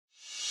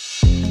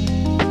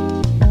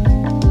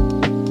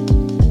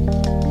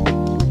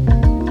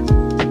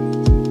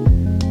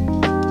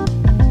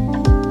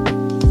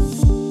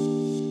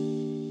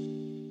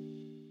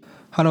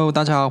Hello，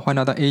 大家好，欢迎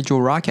来到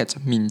Agile Rocket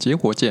敏捷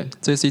火箭。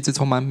这是一支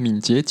充满敏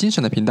捷精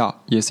神的频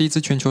道，也是一支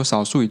全球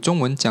少数以中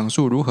文讲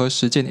述如何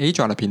实践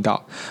Agile 的频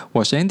道。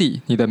我是 Andy，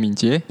 你的敏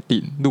捷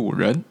领路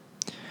人。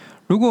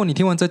如果你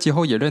听完这集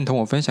后也认同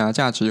我分享的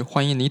价值，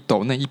欢迎你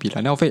抖内一笔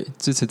燃料费，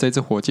支持这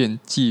支火箭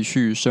继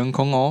续升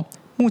空哦。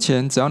目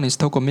前只要你是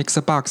透过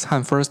Mixerbox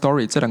和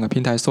Firstory 这两个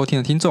平台收听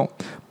的听众，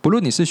不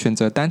论你是选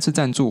择单次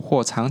赞助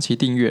或长期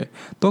订阅，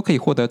都可以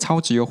获得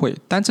超值优惠。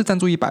单次赞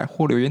助100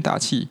或留言打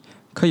气，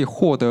可以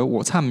获得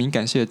我唱敏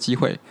感系的机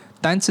会，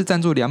单次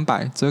赞助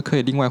200则可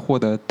以另外获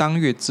得当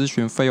月咨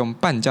询费用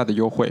半价的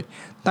优惠，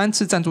单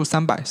次赞助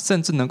300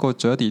甚至能够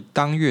折抵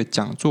当月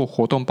讲座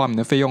活动报名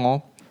的费用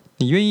哦。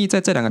你愿意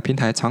在这两个平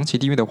台长期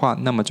订阅的话，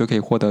那么就可以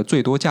获得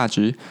最多价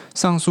值。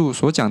上述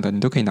所讲的你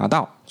都可以拿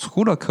到。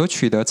除了可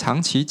取得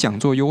长期讲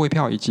座优惠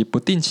票以及不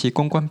定期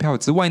公关票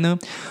之外呢，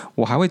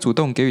我还会主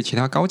动给予其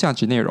他高价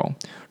值内容。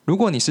如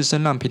果你是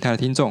声浪平台的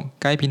听众，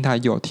该平台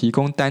有提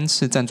供单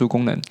次赞助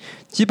功能，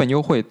基本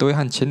优惠都会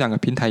和前两个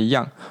平台一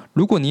样。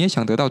如果你也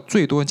想得到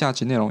最多价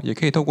值内容，也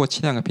可以透过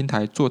前两个平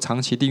台做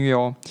长期订阅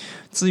哦。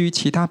至于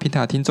其他平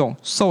台的听众，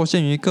受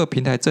限于各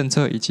平台政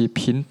策以及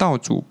频道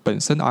主本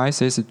身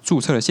RSS 注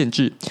册的限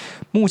制，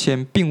目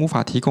前并无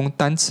法提供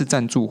单次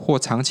赞助或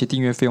长期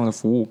订阅费用的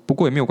服务。不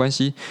过也没有关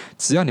系，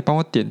只要你帮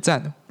我点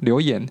赞、留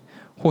言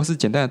或是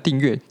简单的订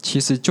阅，其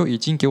实就已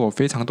经给我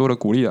非常多的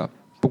鼓励了。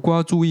不过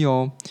要注意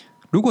哦，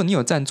如果你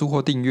有赞助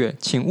或订阅，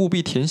请务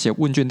必填写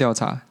问卷调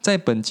查，在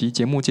本集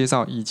节目介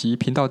绍以及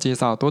频道介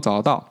绍都找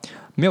得到。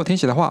没有填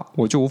写的话，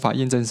我就无法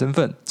验证身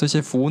份，这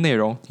些服务内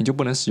容你就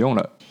不能使用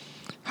了。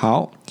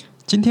好，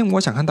今天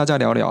我想和大家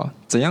聊聊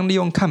怎样利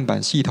用看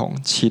板系统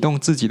启动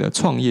自己的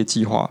创业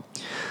计划。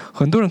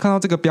很多人看到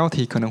这个标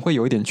题可能会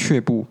有一点却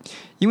步，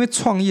因为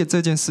创业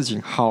这件事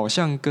情好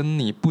像跟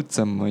你不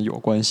怎么有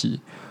关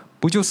系，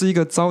不就是一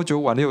个朝九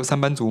晚六的上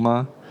班族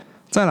吗？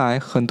再来，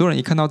很多人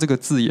一看到这个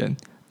字眼，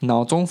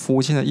脑中浮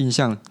现的印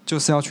象就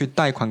是要去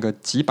贷款个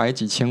几百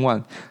几千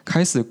万，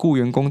开始雇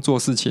员工做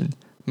事情，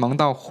忙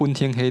到昏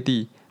天黑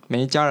地，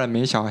没家人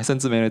没小孩，甚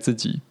至没了自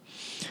己。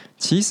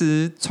其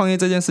实创业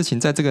这件事情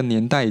在这个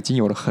年代已经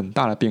有了很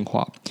大的变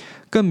化，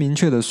更明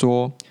确的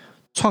说，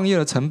创业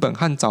的成本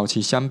和早期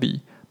相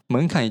比，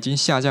门槛已经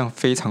下降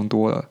非常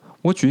多了。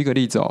我举一个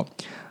例子哦，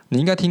你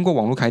应该听过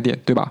网络开店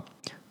对吧？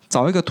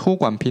找一个托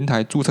管平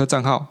台注册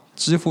账号，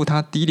支付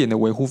它低廉的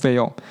维护费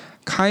用，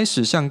开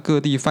始向各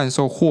地贩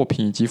售货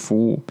品以及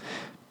服务。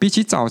比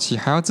起早期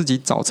还要自己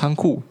找仓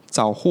库、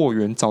找货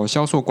源、找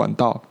销售管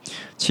道，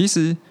其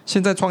实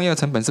现在创业的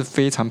成本是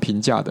非常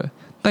平价的。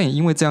但也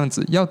因为这样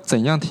子，要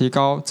怎样提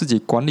高自己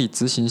管理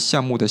执行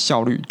项目的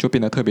效率就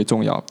变得特别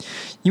重要。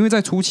因为在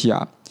初期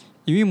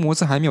营运模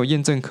式还没有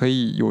验证可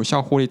以有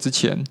效获利之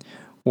前，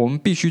我们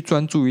必须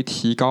专注于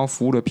提高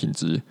服务的品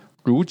质，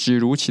如职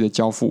如期的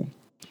交付。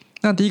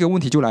那第一个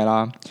问题就来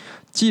啦，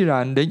既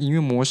然连营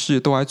运模式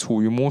都还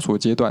处于摸索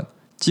阶段，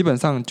基本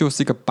上就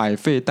是一个百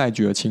废待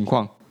举的情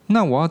况，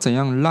那我要怎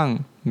样让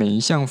每一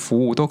项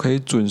服务都可以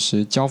准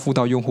时交付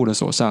到用户的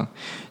手上？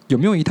有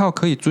没有一套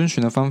可以遵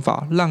循的方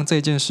法，让这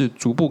件事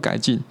逐步改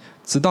进，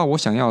直到我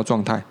想要的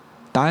状态？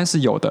答案是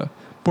有的，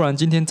不然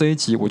今天这一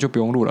集我就不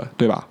用录了，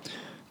对吧？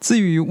至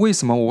于为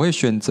什么我会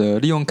选择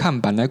利用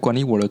看板来管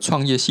理我的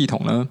创业系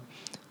统呢？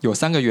有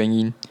3个原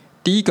因。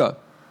第一个，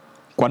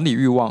管理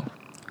欲望。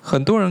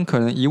很多人可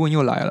能疑问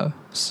又来了，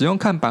使用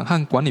看板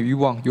和管理欲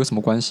望有什么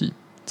关系？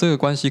这个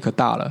关系可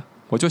大了。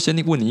我就先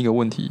问你一个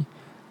问题，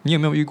你有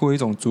没有遇过一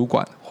种主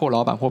管或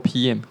老板或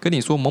PM 跟你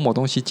说某某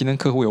东西今天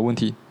客户有问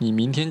题，你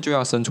明天就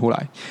要生出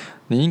来？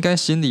你应该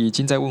心里已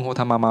经在问候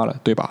他妈妈了，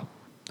对吧？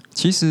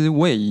其实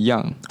我也一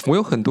样，我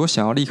有很多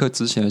想要立刻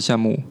执行的项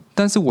目，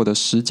但是我的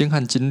时间和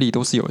精力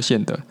都是有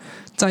限的。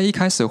在一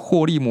开始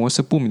获利模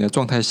式不明的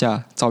状态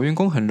下，找员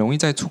工很容易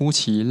在初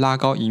期拉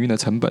高营运的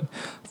成本，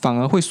反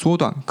而会缩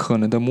短可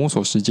能的摸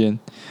索时间。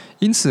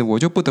因此我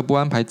就不得不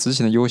安排执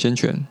行的优先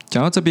权。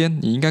讲到这边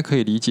你应该可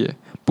以理解，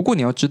不过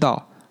你要知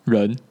道，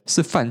人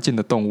是犯贱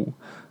的动物，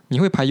你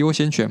会排优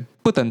先权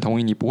不等同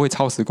于你不会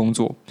超时工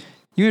作，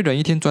因为人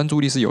一天专注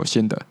力是有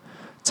限的，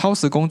超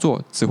时工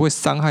作只会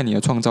伤害你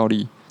的创造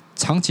力，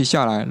长期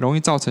下来容易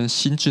造成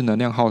心智能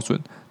量耗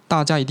损。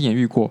大家一定也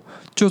遇过，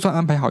就算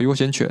安排好优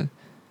先权，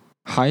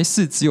还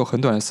是只有很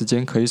短的时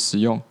间可以使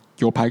用，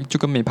有排就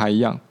跟没排一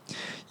样。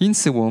因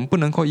此我们不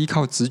能够依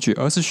靠直觉，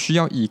而是需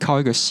要依靠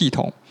一个系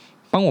统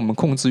帮我们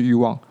控制欲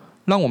望，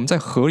让我们在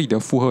合理的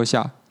负荷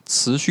下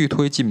持续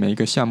推进每一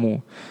个项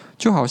目。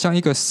就好像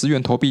一个10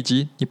元投币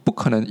机，你不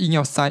可能硬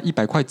要塞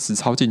100块纸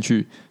钞进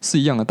去，是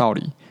一样的道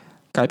理。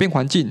改变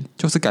环境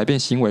就是改变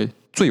行为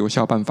最有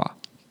效办法。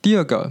第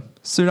二个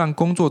是让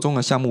工作中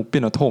的项目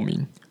变得透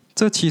明。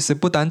这其实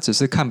不单只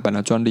是看板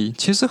的专利，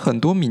其实很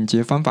多敏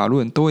捷方法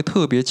论都会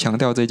特别强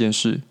调这件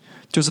事，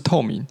就是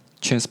透明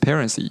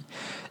transparency。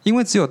 因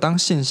为只有当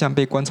现象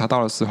被观察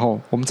到的时候，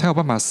我们才有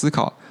办法思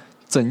考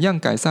怎样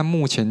改善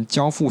目前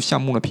交付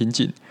项目的瓶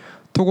颈。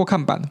透过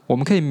看板，我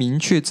们可以明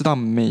确知道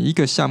每一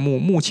个项目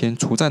目前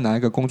处在哪一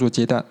个工作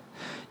阶段，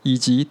以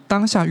及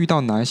当下遇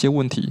到哪一些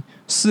问题，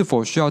是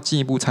否需要进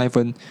一步拆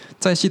分，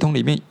在系统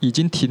里面已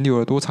经停留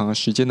了多长的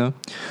时间呢？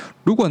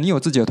如果你有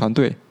自己的团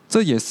队，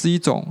这也是一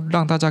种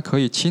让大家可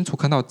以清楚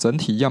看到整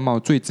体样貌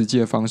最直接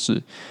的方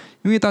式，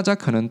因为大家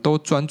可能都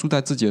专注在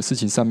自己的事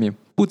情上面，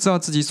不知道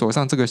自己手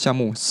上这个项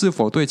目是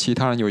否对其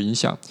他人有影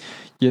响，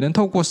也能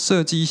透过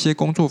设计一些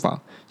工作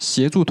坊，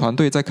协助团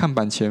队在看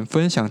板前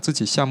分享自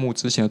己项目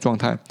执行的状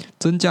态，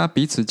增加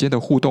彼此间的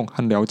互动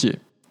和了解。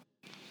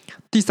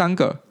第三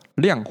个，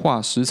量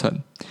化时程，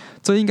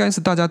这应该是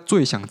大家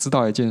最想知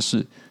道的一件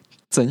事。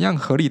怎样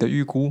合理的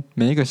预估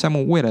每一个项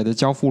目未来的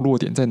交付落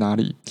点在哪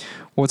里？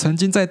我曾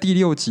经在第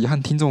6集和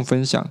听众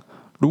分享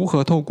如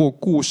何透过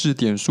故事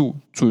点数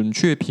准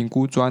确评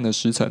估专案的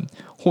时程，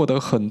获得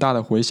很大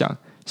的回响，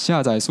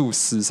下载数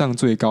史上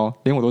最高，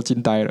连我都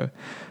惊呆了。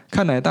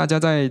看来大家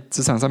在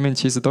职场上面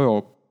其实都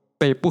有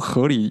被不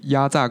合理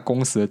压榨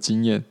工时的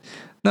经验。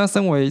那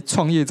身为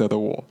创业者的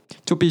我，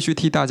就必须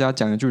替大家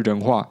讲一句人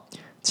话，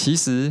其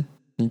实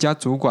你家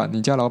主管、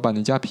你家老板、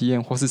你家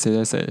PM 或是谁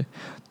谁谁，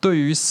对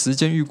于时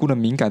间预估的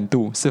敏感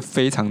度是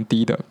非常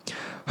低的。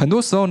很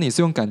多时候你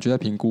是用感觉在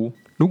评估，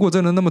如果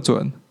真的那么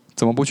准，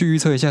怎么不去预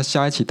测一下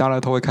下一期大乐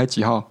透会开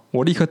几号？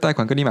我立刻贷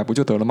款跟你买不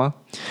就得了吗？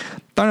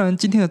当然，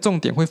今天的重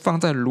点会放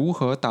在如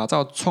何打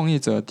造创业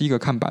者的第一个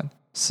看板。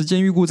时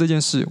间预估这件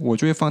事，我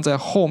就会放在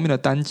后面的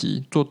单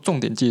集做重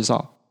点介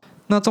绍。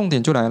那重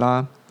点就来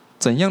啦，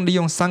怎样利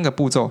用3个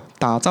步骤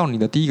打造你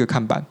的第一个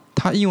看板？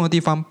它应用的地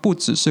方不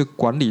只是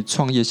管理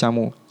创业项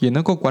目，也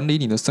能够管理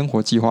你的生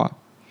活计划。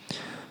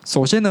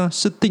首先呢，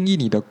是定义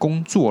你的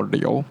工作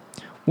流。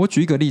我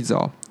举一个例子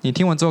哦，你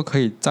听完之后可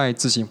以再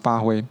自行发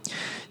挥。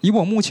以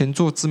我目前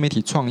做自媒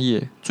体创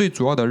业，最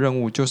主要的任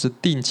务就是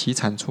定期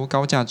产出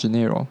高价值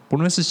内容，不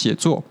论是写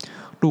作、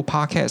录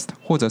Podcast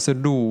或者是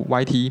录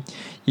YT。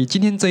以今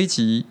天这一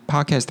集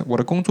Podcast， 我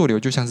的工作流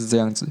就像是这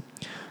样子：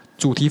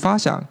主题发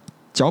想、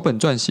脚本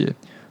撰写、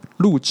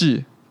录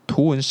制、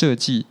图文设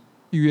计、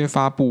预约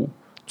发布，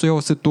最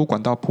后是多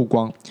管道曝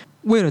光。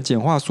为了简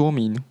化说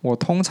明，我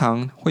通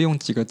常会用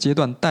几个阶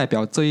段代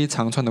表这一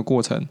长串的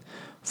过程，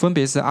分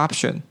别是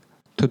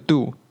Option、To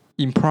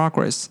Do、In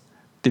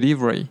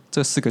Progress、Delivery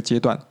这4个阶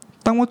段。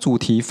当我主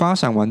题发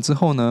想完之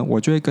后呢，我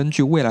就会根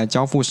据未来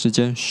交付时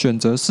间，选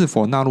择是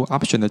否纳入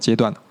Option 的阶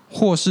段，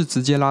或是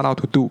直接拉到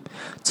To Do，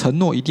 承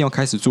诺一定要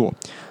开始做。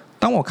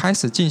当我开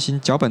始进行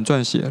脚本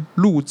撰写、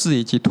录制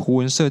以及图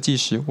文设计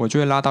时，我就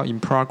会拉到 In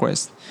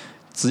Progress。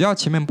只要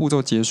前面步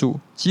骤结束，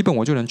基本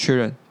我就能确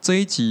认这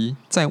一集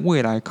在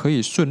未来可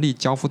以顺利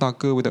交付到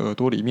各位的耳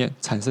朵里面，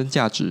产生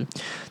价值。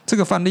这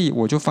个范例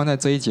我就放在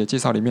这一节介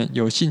绍里面，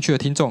有兴趣的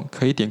听众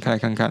可以点开来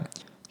看看。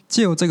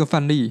藉由这个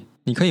范例，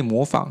你可以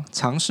模仿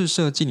尝试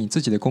设计你自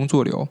己的工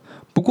作流，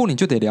不过你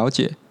就得了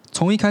解，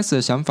从一开始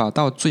的想法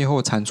到最后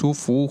产出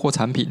服务或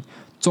产品，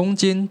中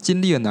间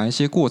经历了哪一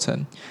些过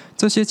程，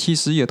这些其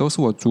实也都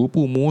是我逐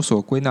步摸索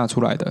归纳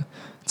出来的。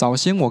早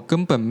先我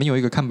根本没有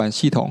一个看板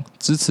系统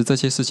支持这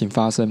些事情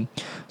发生，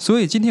所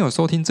以今天有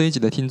收听这一集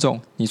的听众，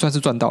你算是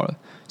赚到了，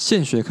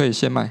现学可以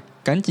现卖，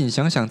赶紧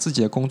想想自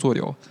己的工作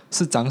流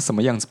是长什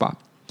么样子吧。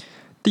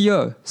第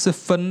二是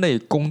分类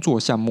工作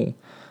项目，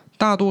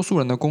大多数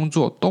人的工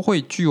作都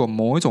会具有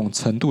某一种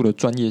程度的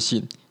专业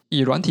性。以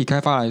软体开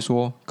发来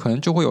说，可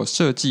能就会有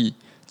设计、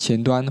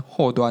前端、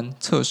后端、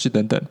测试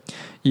等等。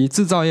以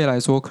制造业来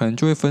说，可能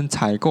就会分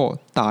采购、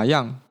打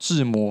样、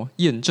制模、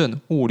验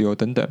证、物流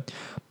等等。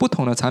不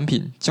同的产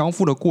品交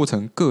付的过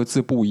程各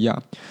自不一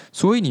样，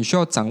所以你需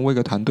要掌握一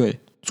个团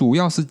队，主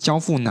要是交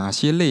付哪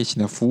些类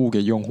型的服务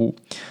给用户。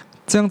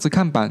这样子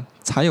看板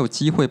才有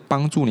机会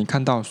帮助你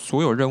看到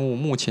所有任务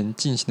目前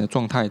进行的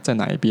状态在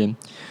哪一边。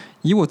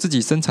以我自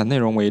己生产内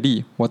容为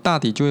例，我大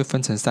体就会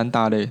分成3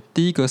大类。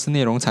第一个是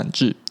内容产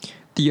制，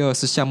第二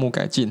是项目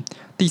改进，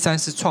第三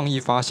是创意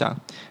发想。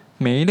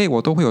每一类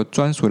我都会有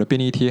专属的便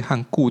利贴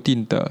和固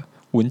定的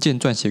文件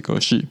撰写格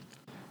式。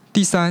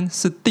第三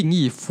是定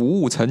义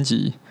服务层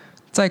级，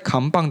在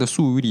Kanban的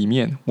术语里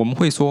面，我们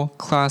会说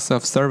Class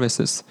of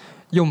Services，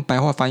 用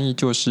白话翻译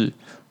就是，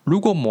如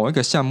果某一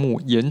个项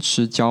目延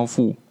迟交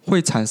付，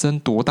会产生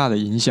多大的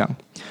影响。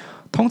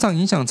通常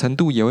影响程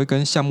度也会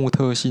跟项目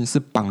特性是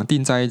绑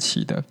定在一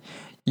起的。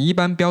以一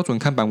般标准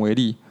看板为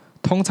例，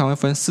通常会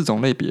分4种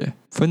类别，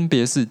分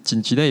别是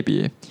紧急类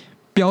别、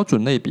标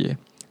准类别、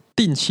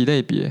定期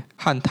类别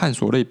和探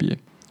索类别。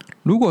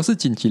如果是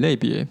紧急类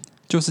别，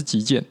就是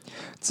急件，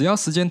只要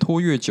时间拖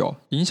越久，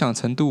影响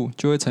程度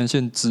就会呈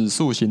现指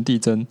数型递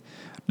增。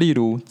例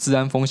如治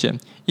安风险，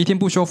一天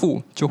不修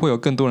复，就会有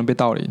更多人被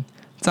盗领。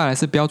再来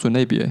是标准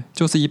类别，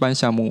就是一般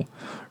项目，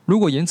如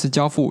果延迟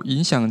交付，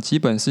影响基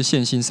本是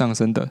线性上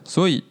升的，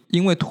所以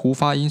因为突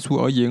发因素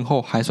而延后，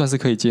还算是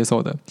可以接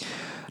受的。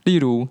例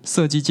如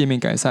设计界面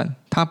改善，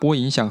它不会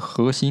影响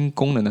核心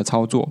功能的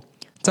操作。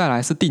再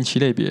来是定期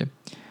类别，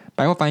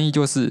白话翻译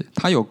就是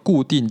它有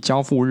固定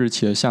交付日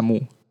期的项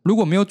目，如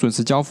果没有准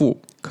时交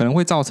付，可能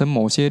会造成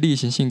某些例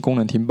行性功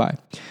能停摆。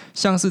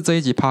像是这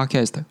一集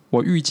Podcast，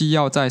 我预计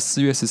要在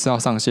4月14号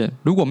上线，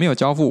如果没有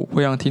交付，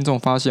会让听众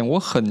发现我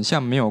很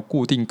像没有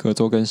固定隔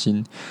周更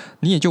新，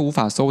你也就无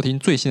法收听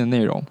最新的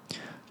内容。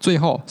最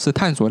后是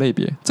探索类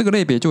别，这个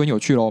类别就很有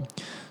趣咯，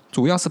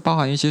主要是包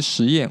含一些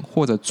实验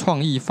或者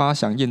创意发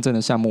想验证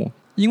的项目，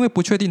因为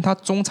不确定它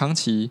中长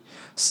期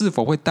是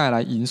否会带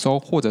来营收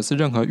或者是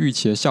任何预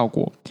期的效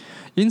果，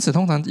因此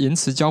通常延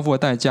迟交付的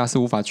代价是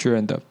无法确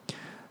认的。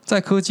在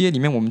科技业里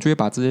面，我们就会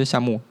把这些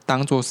项目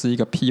当作是一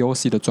个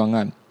POC 的专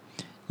案。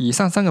以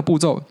上3个步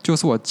骤就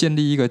是我建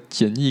立一个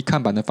简易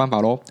看板的方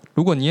法咯。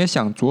如果你也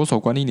想着手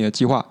管理你的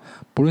计划，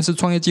不论是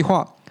创业计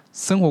划、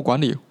生活管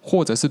理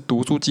或者是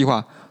读书计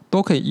划，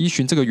都可以依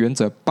循这个原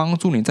则，帮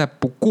助你在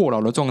不过劳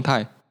的状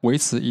态维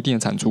持一定的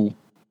产出。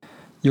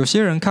有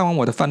些人看完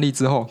我的范例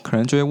之后，可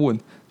能就会问，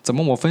怎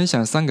么我分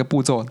享3个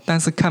步骤，但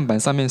是看板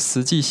上面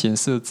实际显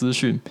示的资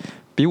讯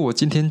比我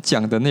今天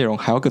讲的内容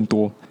还要更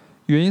多？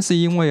原因是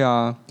因为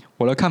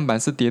我的看板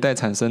是迭代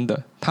产生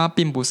的，它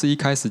并不是一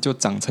开始就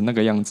长成那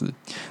个样子。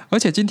而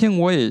且今天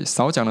我也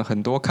少讲了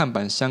很多看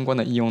板相关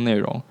的应用内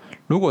容。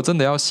如果真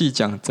的要细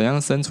讲怎样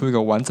生出一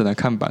个完整的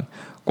看板，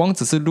光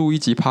只是录一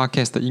集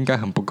podcast 应该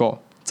很不够。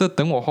这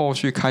等我后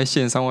续开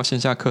线上或线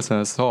下课程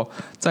的时候，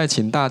再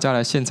请大家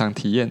来现场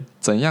体验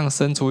怎样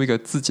生出一个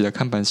自己的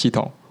看板系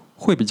统，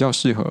会比较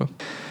适合。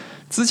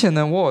之前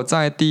呢，我有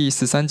在第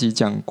13集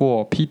讲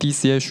过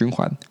PDCA 循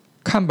环，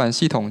看板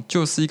系统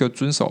就是一个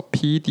遵守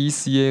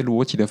PDCA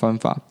逻辑的方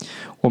法。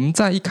我们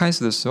在一开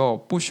始的时候，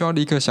不需要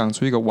立刻想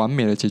出一个完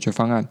美的解决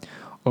方案，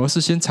而是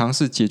先尝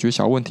试解决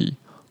小问题，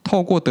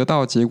透过得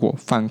到的结果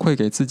反馈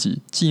给自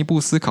己，进一步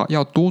思考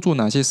要多做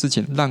哪些事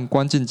情，让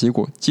关键结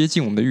果接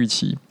近我们的预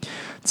期。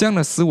这样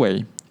的思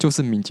维就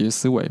是敏捷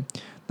思维。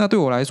那对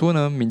我来说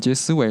呢，敏捷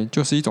思维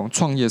就是一种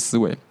创业思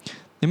维。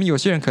你们有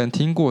些人可能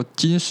听过《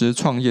金石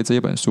创业》这一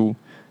本书，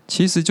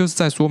其实就是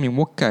在说明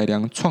我改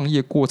良创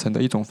业过程的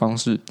一种方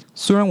式。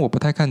虽然我不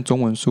太看中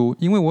文书，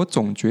因为我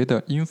总觉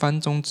得英翻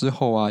中之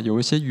后有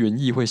一些原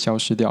意会消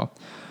失掉。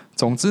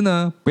总之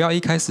呢，不要一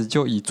开始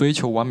就以追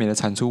求完美的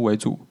产出为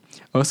主，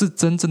而是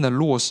真正的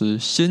落实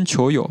先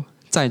求有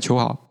再求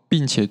好，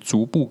并且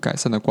逐步改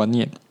善的观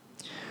念。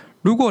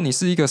如果你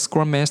是一个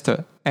Scrum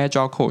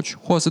Master、Agile Coach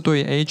或是对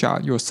于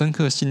Agile 有深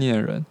刻信念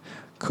的人，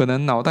可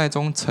能脑袋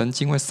中曾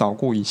经会扫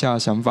过以下的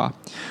想法：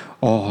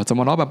怎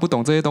么老板不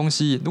懂这些东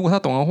西？如果他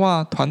懂的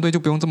话，团队就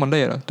不用这么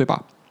累了，对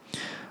吧？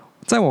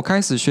在我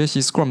开始学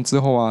习 Scrum 之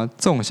后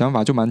这种想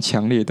法就蛮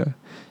强烈的。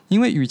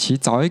因为与其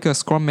找一个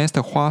Scrum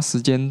Master 花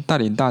时间带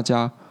领大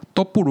家，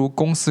都不如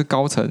公司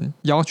高层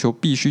要求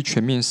必须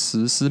全面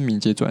实施敏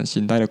捷转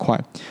型来得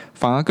快，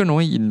反而更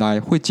容易引来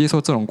会接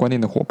受这种观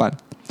念的伙伴。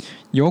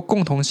由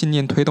共同信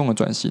念推动的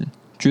转型，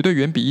绝对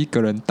远比一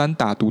个人单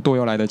打独斗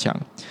要来得强。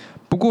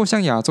不过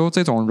像亚洲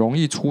这种容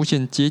易出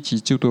现阶级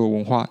制度的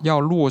文化，要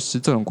落实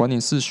这种观念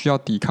是需要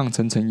抵抗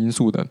层层因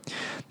素的。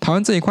台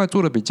湾这一块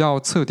做的比较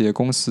彻底的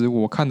公司，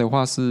我看的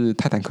话是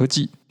泰坦科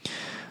技。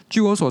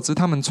据我所知，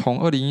他们从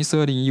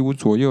2014、2015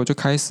左右就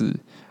开始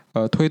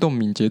推动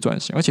敏捷转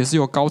型，而且是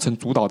由高层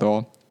主导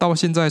的到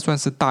现在算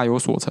是大有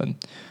所成。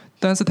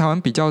但是台湾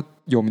比较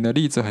有名的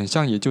例子，很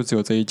像也就只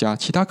有这一家，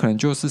其他可能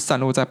就是散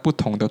落在不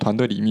同的团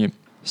队里面。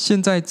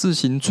现在自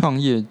行创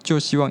业，就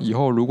希望以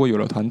后如果有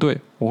了团队，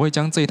我会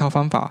将这一套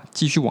方法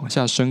继续往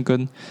下深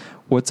耕。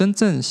我真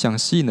正想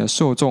吸引的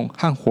受众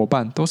和伙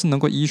伴，都是能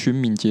够依循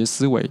敏捷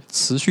思维，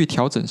持续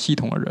调整系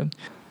统的人。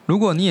如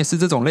果你也是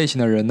这种类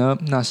型的人呢，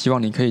那希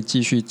望你可以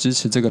继续支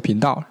持这个频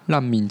道，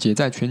让敏捷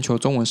在全球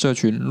中文社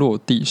群落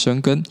地生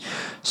根。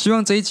希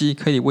望这一集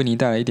可以为你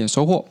带来一点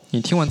收获。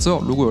你听完之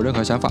后，如果有任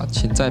何想法，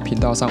请在频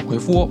道上回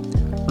复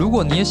如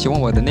果你也喜欢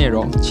我的内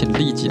容，请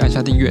立即按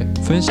下订阅，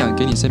分享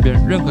给你身边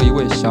任何一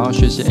位想要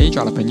学习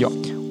Agile 的朋友。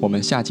我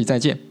们下期再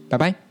见，拜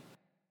拜。